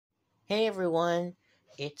Hey everyone,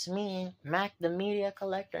 it's me, Mac the Media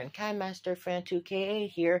Collector and KaiMaster Fan 2KA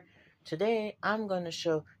here. Today I'm going to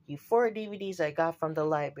show you 4 DVDs I got from the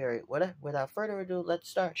library. Without further ado, let's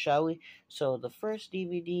start, shall we? So the first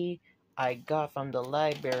DVD I got from the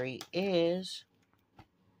library is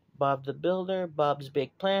Bob the Builder, Bob's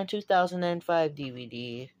Big Plan 2005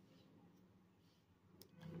 DVD.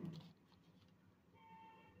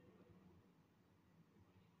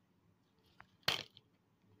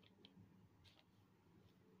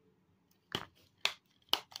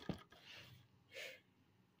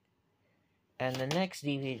 And the next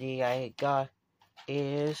DVD I got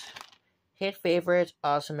is Hit Favorites,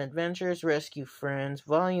 Awesome Adventures, Rescue Friends,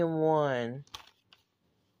 Volume 1.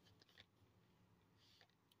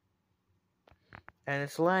 And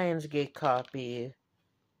it's Lionsgate copy.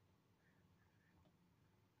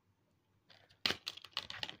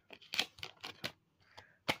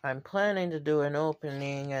 I'm planning to do an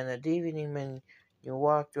opening and a DVD menu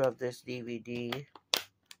walkthrough of this DVD.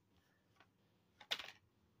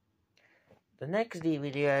 The next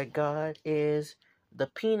DVD I got is the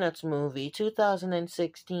Peanuts Movie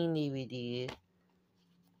 2016 DVD.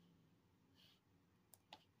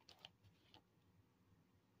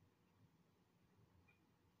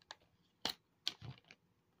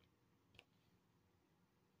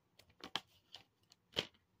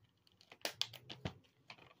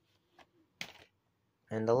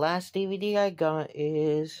 And the last DVD I got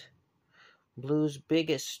is Blue's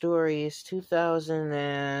Biggest Stories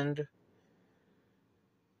 2006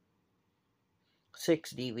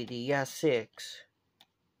 DVD. Yeah, 6.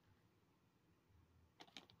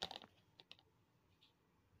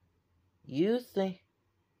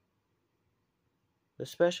 The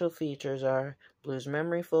special features are Blue's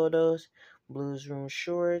memory photos, Blue's room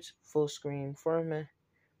shorts, full screen format,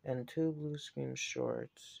 and 2 blue screen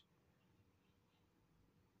shorts.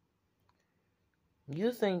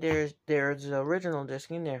 You think there's the original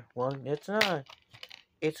disc in there? Well, it's not.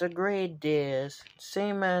 It's a grade disc,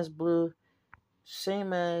 same as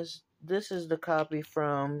this is the copy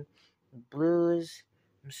from Blue's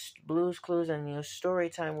Clues and New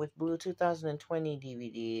Storytime with Blue 2020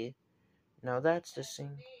 DVD. Now that's the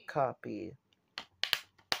same copy.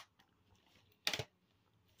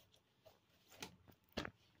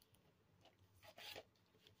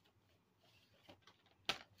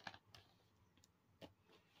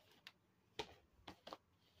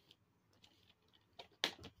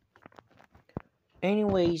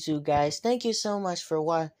 Anyways, you guys, thank you so much for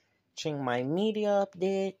watching my media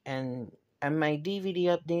update and my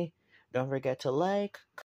DVD update. Don't forget to like,